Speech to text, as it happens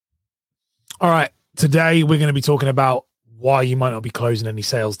All right. Today, we're going to be talking about why you might not be closing any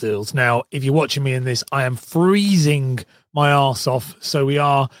sales deals. Now, if you're watching me in this, I am freezing my ass off. So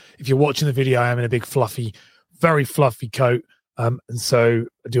if you're watching the video, I am in a big very fluffy coat. And so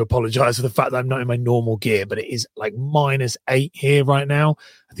I do apologize for the fact that I'm not in my normal gear, but it is like -8 here right now.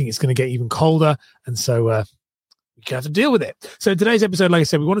 I think it's going to get even colder. And so you have to deal with it. So today's episode, like I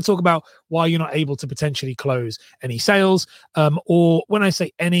said, we want to talk about why you're not able to potentially close any sales. Or when I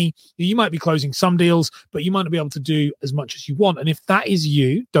say any, you might be closing some deals, but you might not be able to do as much as you want. And if that is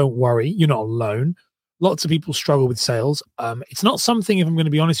you, don't worry, you're not alone. Lots of people struggle with sales. It's not something, if I'm going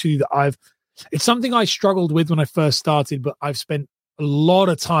to be honest with you, it's something I struggled with when I first started, but I've spent a lot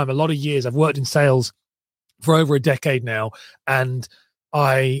of time, a lot of years. I've worked in sales for over a decade now, and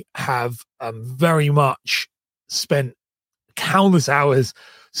I have very much spent countless hours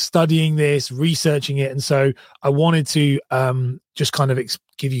studying this, researching it. And so I wanted to just kind of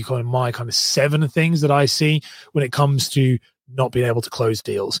give you my 7 things that I see when it comes to not being able to close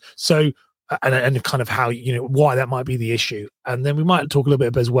deals. So, and kind of how, why that might be the issue. And then we might talk a little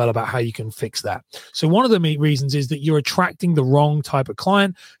bit as well about how you can fix that. So one of the main reasons is that you're attracting the wrong type of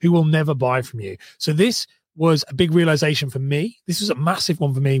client who will never buy from you. So this was a big realization for me. This was a massive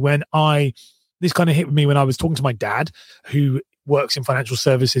one for me this kind of hit with me when I was talking to my dad, who works in financial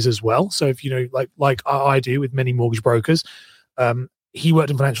services as well. So if like I do with many mortgage brokers, he worked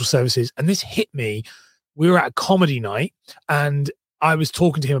in financial services, and this hit me. We were at a comedy night, and I was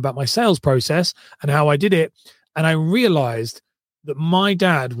talking to him about my sales process and how I did it, and I realized that my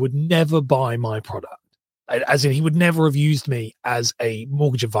dad would never buy my product. As in, he would never have used me as a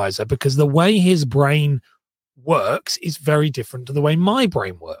mortgage advisor, because the way his brain works is very different to the way my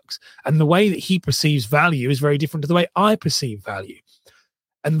brain works, and the way that he perceives value is very different to the way I perceive value.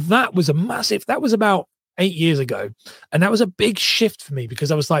 And that was that was about 8 years ago, and that was a big shift for me,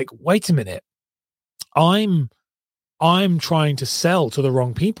 because I was like, wait a minute, I'm trying to sell to the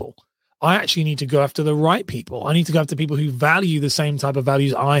wrong people. I actually need to go after the right people. I need to go after people who value the same type of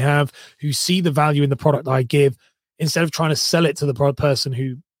values I have, who see the value in the product I give, instead of trying to sell it to the person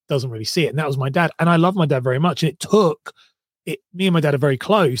who doesn't really see it. And that was my dad. And I love my dad very much. And me and my dad are very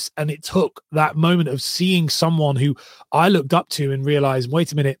close. And it took that moment of seeing someone who I looked up to and realized,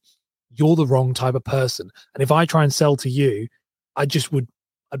 wait a minute, you're the wrong type of person. And if I try and sell to you,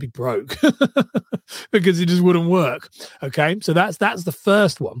 I'd be broke because it just wouldn't work. Okay. So that's the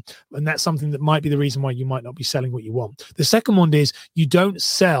first one. And that's something that might be the reason why you might not be selling what you want. The second one is you don't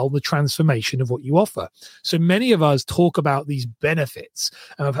sell the transformation of what you offer. So many of us talk about these benefits.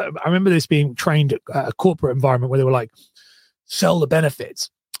 I remember this being trained at a corporate environment where they were like, sell the benefits,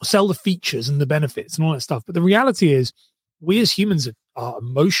 sell the features and the benefits and all that stuff. But the reality is, we as humans are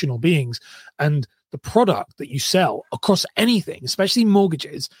emotional beings, and the product that you sell across anything, especially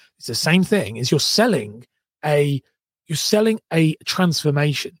mortgages, it's the same thing. Is you're selling a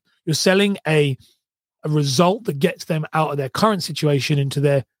transformation. You're selling a result that gets them out of their current situation into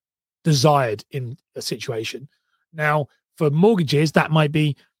their desired in a situation. Now, for mortgages, that might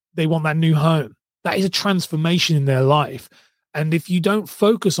be they want that new home. That is a transformation in their life. And if you don't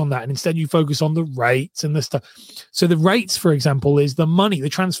focus on that, and instead you focus on the rates and the stuff. So the rates, for example, is the money. The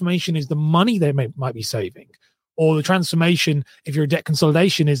transformation is the money they might be saving. Or the transformation, if you're a debt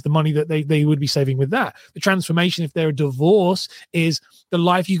consolidation, is the money that they would be saving with that. The transformation, if they're a divorce, is the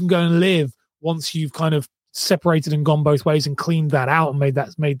life you can go and live once you've kind of separated and gone both ways and cleaned that out and made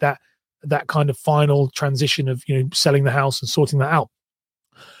that kind of final transition of, selling the house and sorting that out.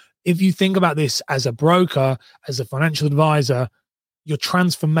 If you think about this as a broker, as a financial advisor, your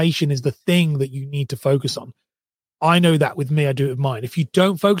transformation is the thing that you need to focus on. I know that with me, I do it with mine. If you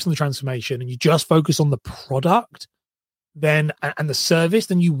don't focus on the transformation and you just focus on the product and the service,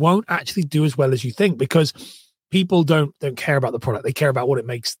 then you won't actually do as well as you think, because people don't care about the product. They care about what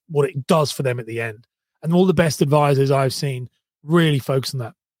it does for them at the end. And all the best advisors I've seen really focus on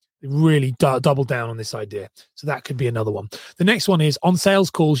that. They really double down on this idea. So that could be another one. The next one is, on sales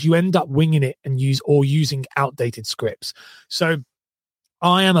calls, you end up winging it and using outdated scripts. So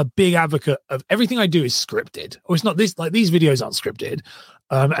I am a big advocate of everything I do is scripted. Or it's not this, like these videos aren't scripted.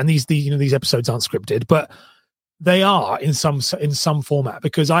 And these episodes aren't scripted, but they are in some format,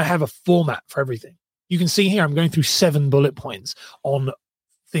 because I have a format for everything. You can see here, I'm going through 7 bullet points on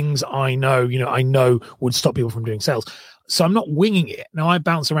things I know would stop people from doing sales. So I'm not winging it. Now, I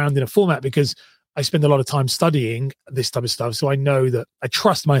bounce around in a format because I spend a lot of time studying this type of stuff. So I know that I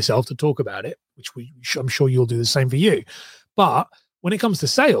trust myself to talk about it, which I'm sure you'll do the same for you. But when it comes to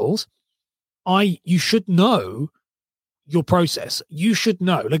sales, you should know your process. You should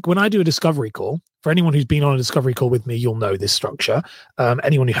know, like when I do a discovery call, for anyone who's been on a discovery call with me, you'll know this structure.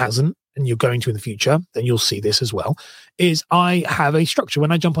 Anyone who hasn't, and you're going to in the future, then you'll see this as well, is I have a structure.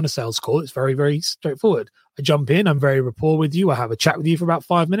 When I jump on a sales call, it's very, very straightforward. I jump in, I'm very rapport with you. I have a chat with you for about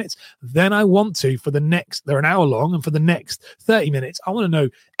 5 minutes. Then I want to, they're an hour long, and for the next 30 minutes, I want to know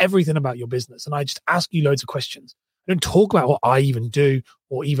everything about your business. And I just ask you loads of questions. I don't talk about what I even do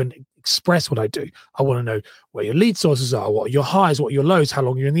or even express what I do. I want to know where your lead sources are, what are your highs, what are your lows, how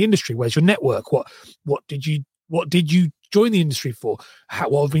long you're in the industry, where's your network, what did you join the industry for,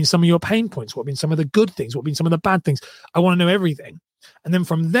 what have been some of your pain points, what have been some of the good things, what have been some of the bad things. I want to know everything. And then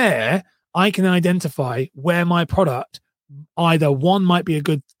from there, I can identify where my product, either one, might be a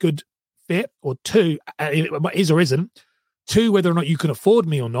good fit, or two, it is or isn't. Two, whether or not you can afford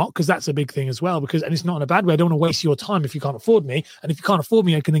me or not, because that's a big thing as well. And it's not in a bad way. I don't want to waste your time if you can't afford me. And if you can't afford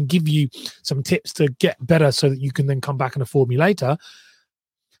me, I can then give you some tips to get better so that you can then come back and afford me later.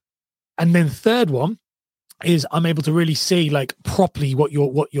 And then third one is I'm able to really see like properly what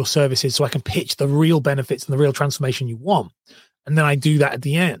your service is, so I can pitch the real benefits and the real transformation you want. And then I do that at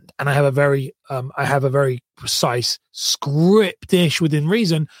the end. And I have a very precise, script-ish, within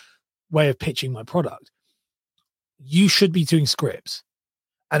reason, way of pitching my product. You should be doing scripts.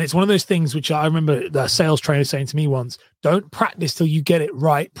 And it's one of those things which I remember the sales trainer saying to me once: don't practice till you get it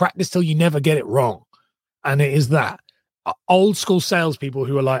right, practice till you never get it wrong. And it is that. Old school salespeople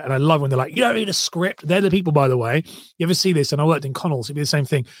who are like, and I love when they're like, you don't need a script. They're the people, by the way. You ever see this? And I worked in Connells. It'd be the same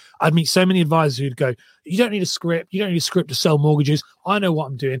thing. I'd meet so many advisors who'd go, you don't need a script. You don't need a script to sell mortgages. I know what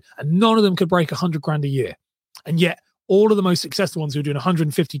I'm doing. And none of them could break 100 grand a year. And yet all of the most successful ones who are doing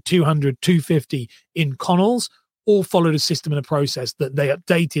 150, 200, 250 in Connells all followed a system and a process that they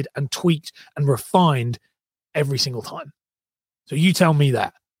updated and tweaked and refined every single time. So you tell me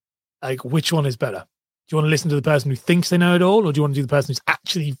that, like, which one is better? Do you want to listen to the person who thinks they know it all, or do you want to do the person who's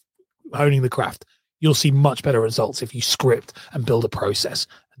actually honing the craft? You'll see much better results if you script and build a process.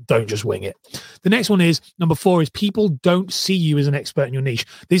 Don't just wing it. The next one is, number 4, is people don't see you as an expert in your niche.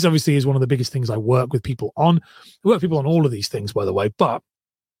 This obviously is one of the biggest things I work with people on. I work with people on all of these things, by the way, but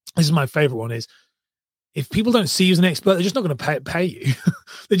this is my favorite one, is if people don't see you as an expert, they're just not going to pay you.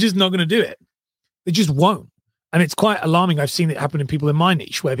 They're just not going to do it. They just won't. And it's quite alarming. I've seen it happen in people in my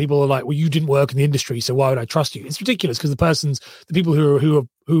niche, where people are like, well, you didn't work in the industry, so why would I trust you? It's ridiculous, because the people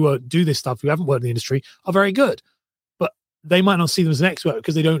who do this stuff, who haven't worked in the industry, are very good. But they might not see them as an expert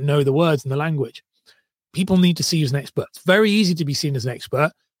because they don't know the words and the language. People need to see you as an expert. It's very easy to be seen as an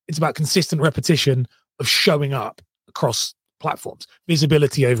expert. It's about consistent repetition of showing up across platforms,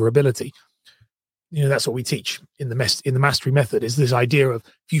 visibility over ability. You know, that's what we teach in the mastery method, is this idea of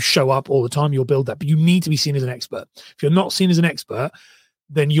if you show up all the time, you'll build that. But you need to be seen as an expert. If you're not seen as an expert,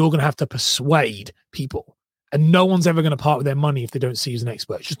 then you're going to have to persuade people. And no one's ever going to part with their money if they don't see you as an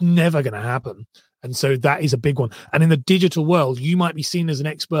expert. It's just never going to happen. And so that is a big one. And in the digital world, you might be seen as an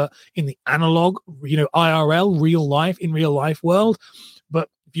expert in the analog, IRL, in real life world. But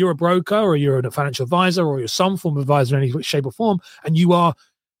if you're a broker, or you're a financial advisor, or you're some form of advisor in any shape or form, and you are,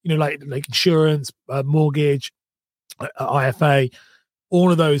 like insurance, mortgage, IFA,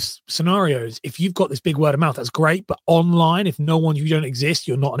 all of those scenarios, if you've got this big word of mouth, that's great. But online, if you don't exist,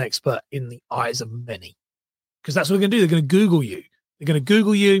 you're not an expert in the eyes of many. Because that's what they're going to do. They're going to Google you. They're going to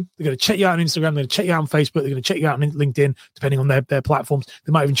Google you. They're going to check you out on Instagram. They're going to check you out on Facebook. They're going to check you out on LinkedIn, depending on their platforms.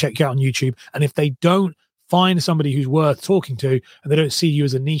 They might even check you out on YouTube. And if they don't find somebody who's worth talking to, and they don't see you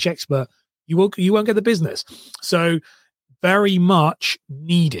as a niche expert, you won't get the business. So very much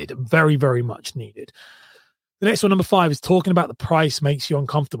needed. Very, very much needed. The next one, number 5, is talking about the price makes you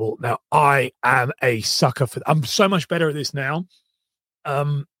uncomfortable. Now, I am a sucker for. I'm so much better at this now.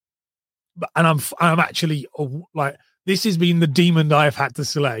 And I'm actually like, this has been the demon I've had to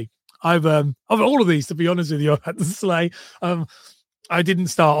slay. Of all of these, to be honest with you, I've had to slay. I didn't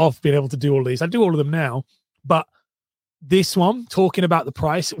start off being able to do all of these. I do all of them now, but this one, talking about the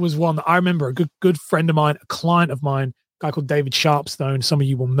price, was one that I remember a good friend of mine, a client of mine, a guy called David Sharpstone. Some of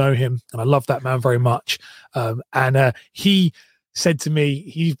you will know him, and I love that man very much. And he said to me,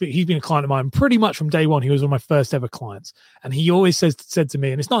 he's been a client of mine pretty much from day one. He was one of my first ever clients, and he always said to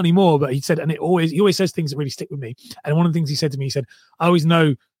me, and it's not anymore, but he said, and he always says things that really stick with me. And one of the things he said to me, he said, I always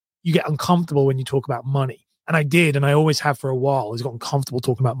know you get uncomfortable when you talk about money. And I did, and I always have for a while. He's got uncomfortable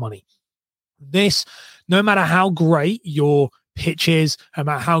talking about money. This, no matter how great your pitch is, no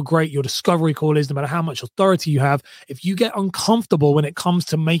matter how great your discovery call is, no matter how much authority you have, if you get uncomfortable when it comes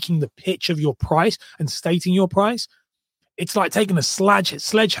to making the pitch of your price and stating your price, it's like taking a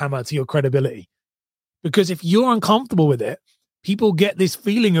sledgehammer to your credibility. Because if you're uncomfortable with it, people get this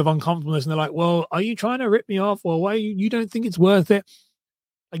feeling of uncomfortableness, and they're like, well, are you trying to rip me off? Or why you don't think it's worth it?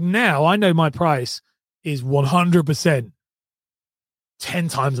 Like, now I know my price is 100% 10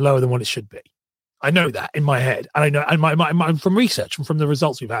 times lower than what it should be. I know that in my head, and I know, and from research and from the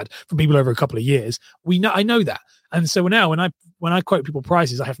results we've had from people over a couple of years, I know that. And so now when I quote people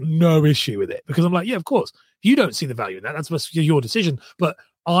prices, I have no issue with it, because I'm like, yeah, of course, you don't see the value in that. That's your decision, but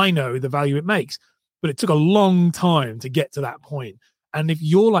I know the value it makes. But it took a long time to get to that point. And if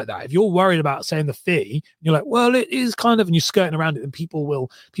you're like that, if you're worried about saying the fee, you're like, well, it is kind of, and you're skirting around it, and people will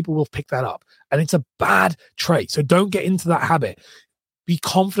pick that up, and it's a bad trait. So don't get into that habit. Be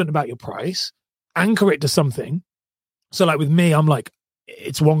confident about your price. Anchor it to something. So like with me, I'm like,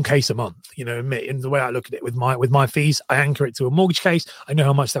 it's one case a month, and the way I look at it with my fees, I anchor it to a mortgage case. I know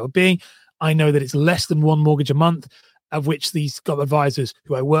how much that would be. I know that it's less than one mortgage a month, of which these advisors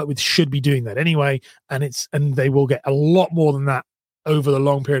who I work with should be doing that anyway. And they will get a lot more than that over the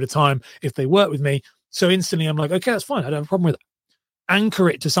long period of time if they work with me. So instantly I'm like, okay, that's fine. I don't have a problem with it. Anchor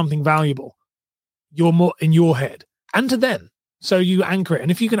it to something valuable. You're more in your head and to them. So you anchor it. And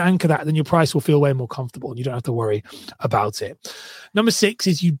if you can anchor that, then your price will feel way more comfortable and you don't have to worry about it. Number 6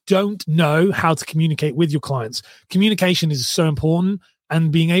 is you don't know how to communicate with your clients. Communication is so important, and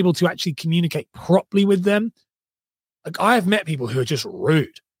being able to actually communicate properly with them. Like, I have met people who are just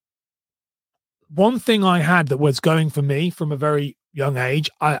rude. One thing I had that was going for me from a very young age,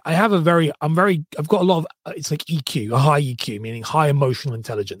 I've got a lot of, it's like EQ, a high EQ, meaning high emotional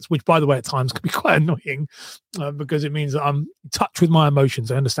intelligence, which by the way, at times can be quite annoying because it means that I'm in touch with my emotions.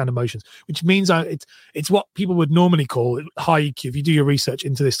 I understand emotions, which means it's what people would normally call high EQ. If you do your research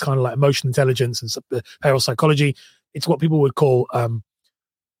into this kind of like emotional intelligence and behavioral psychology, it's what people would call,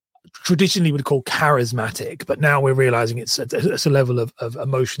 traditionally would call charismatic, but now we're realizing it's a level of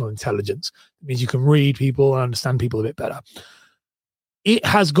emotional intelligence. It means you can read people and understand people a bit better. It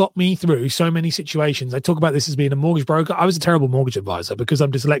has got me through so many situations. I talk about this as being a mortgage broker. I was a terrible mortgage advisor because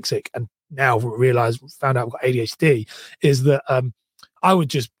I'm dyslexic, and now found out I've got ADHD, is that I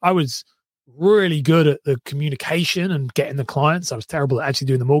was really good at the communication and getting the clients. I was terrible at actually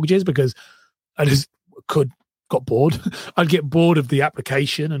doing the mortgages because I just got bored. I'd get bored of the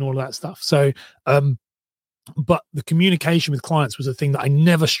application and all of that stuff. So, but the communication with clients was a thing that I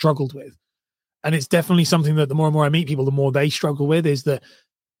never struggled with. And it's definitely something that the more and more I meet people, the more they struggle with, is that,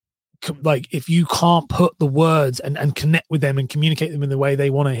 like, if you can't put the words and connect with them and communicate them in the way they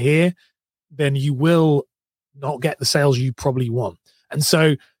want to hear, then you will not get the sales you probably want. And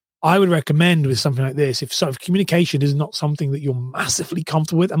so I would recommend with something like this, if communication is not something that you're massively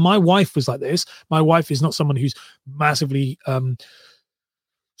comfortable with, and my wife was like this. My wife is not someone who's massively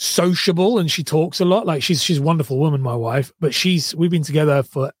sociable, and she talks a lot. Like, she's a wonderful woman, my wife, but we've been together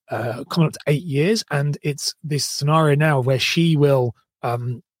for coming up to 8 years, and it's this scenario now where she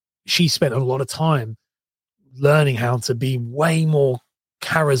spent a lot of time learning how to be way more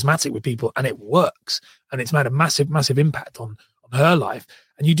charismatic with people, and it works, and it's made a massive impact on her life.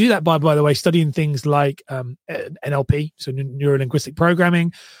 And you do that by the way, studying things like NLP, so neuro-linguistic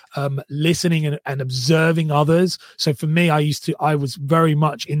programming, listening and observing others. So for me, I was very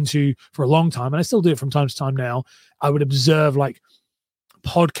much into, for a long time, and I still do it from time to time now, I would observe like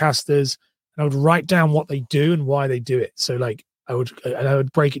podcasters, and I would write down what they do and why they do it. So like I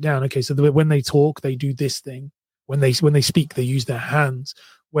would break it down. Okay, so when they talk, they do this thing. When they speak, they use their hands.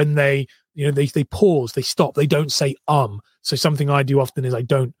 When they pause, they stop, they don't say So something I do often is I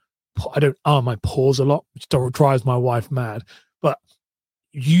don't I pause a lot, which drives my wife mad. But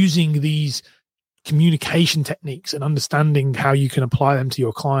using these communication techniques and understanding how you can apply them to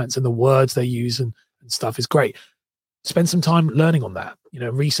your clients and the words they use and stuff is great. Spend some time learning on that,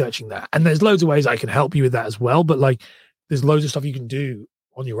 researching that. And there's loads of ways I can help you with that as well. But like, there's loads of stuff you can do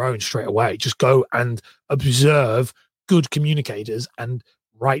on your own straight away. Just go and observe good communicators and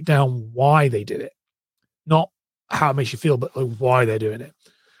write down why they do it, not how it makes you feel, but like why they're doing it.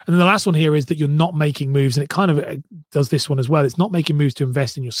 And then the last one here is that you're not making moves, and it kind of does this one as well. It's not making moves to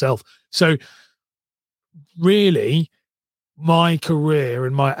invest in yourself. So really, my career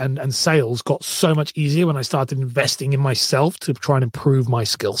and sales got so much easier when I started investing in myself to try and improve my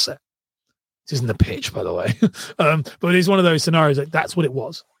skill set. This isn't the pitch, by the way, but it's one of those scenarios that's what it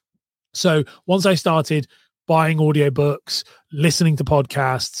was. So once I started buying audiobooks, listening to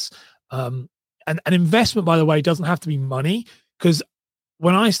podcasts, and an investment, by the way, doesn't have to be money, because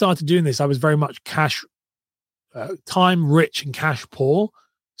when I started doing this, I was very much time rich and cash poor.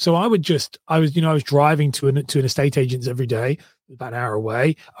 So I was driving to an estate agent's every day, about an hour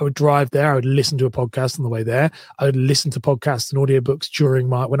away. I would drive there. I would listen to a podcast on the way there. I would listen to podcasts and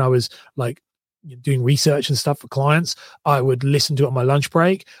audiobooks when I was like doing research and stuff for clients. I would listen to it on my lunch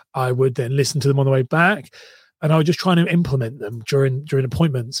break. I would then listen to them on the way back, and I would just try to implement them during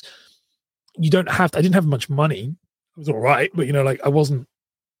appointments. I didn't have much money. was all right, but like I wasn't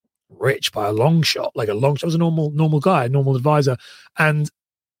rich by a long shot. I was a normal guy, a normal advisor, and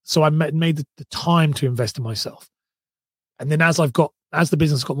so I made the time to invest in myself. And then as the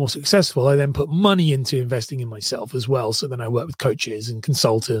business got more successful, I then put money into investing in myself as well. So then I work with coaches and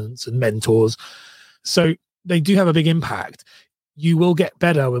consultants and mentors. So they do have a big impact. You will get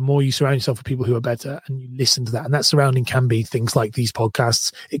better the more you surround yourself with people who are better and you listen to that. And that surrounding can be things like these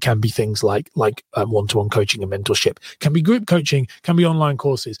podcasts. It can be things like one-to-one coaching and mentorship. It can be group coaching, can be online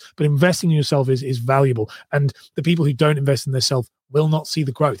courses. But investing in yourself is valuable. And the people who don't invest in themselves will not see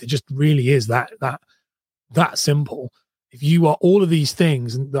the growth. It just really is that simple. If you are all of these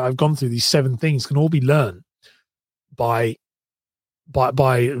things that I've gone through, these 7 things can all be learned by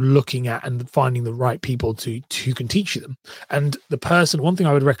looking at and finding the right people who can teach you them. And one thing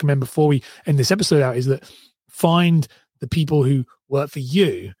I would recommend before we end this episode out is that find the people who work for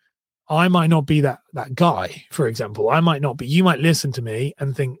you. I might not be that guy, for example. I might not be. You might listen to me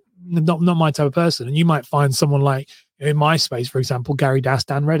and think, not my type of person. And you might find someone like, in my space, for example, Gary Das,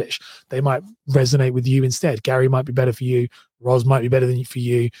 Dan Reddish. They might resonate with you instead. Gary might be better for you. Roz might be better for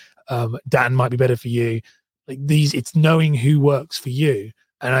you. Dan might be better for you. It's knowing who works for you.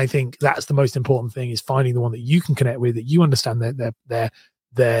 And I think that's the most important thing, is finding the one that you can connect with, that you understand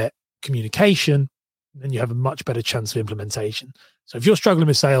their communication, and you have a much better chance of implementation. So if you're struggling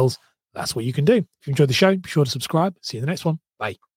with sales, that's what you can do. If you enjoyed the show, be sure to subscribe. See you in the next one. Bye.